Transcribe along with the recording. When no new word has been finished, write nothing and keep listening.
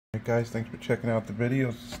Alright guys, thanks for checking out the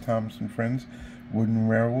video. This is Thomas and Friends Wooden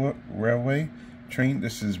Railway Train.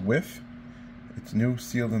 This is Whiff. It's new,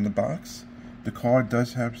 sealed in the box. The car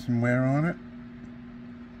does have some wear on it.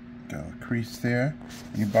 Got a crease there.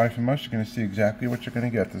 When you buy from us, you're going to see exactly what you're going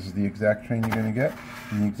to get. This is the exact train you're going to get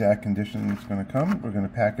in the exact condition it's going to come. We're going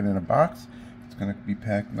to pack it in a box. It's going to be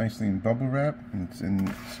packed nicely in bubble wrap, and it's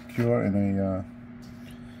secure in a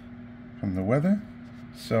from the weather.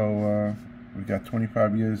 So we've got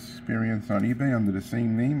 25 years experience on eBay under the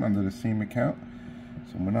same name, under the same account.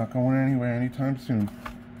 So we're not going anywhere anytime soon.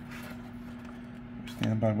 We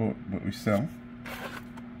stand by what we sell.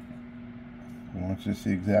 We want you to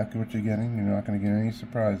see exactly what you're getting. You're not going to get any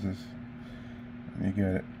surprises when you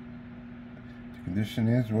get it. The condition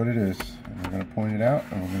is what it is. And we're going to point it out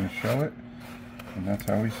and we're going to show it. And that's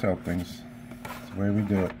how we sell things. It's the way we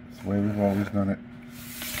do it. It's the way we've always done it.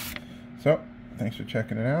 So, thanks for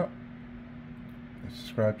checking it out.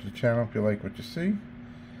 Subscribe to the channel if you like what you see.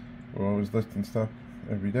 We're always listing stuff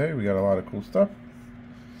every day. We got a lot of cool stuff.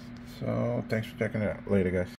 So, thanks for checking it out. Later, guys.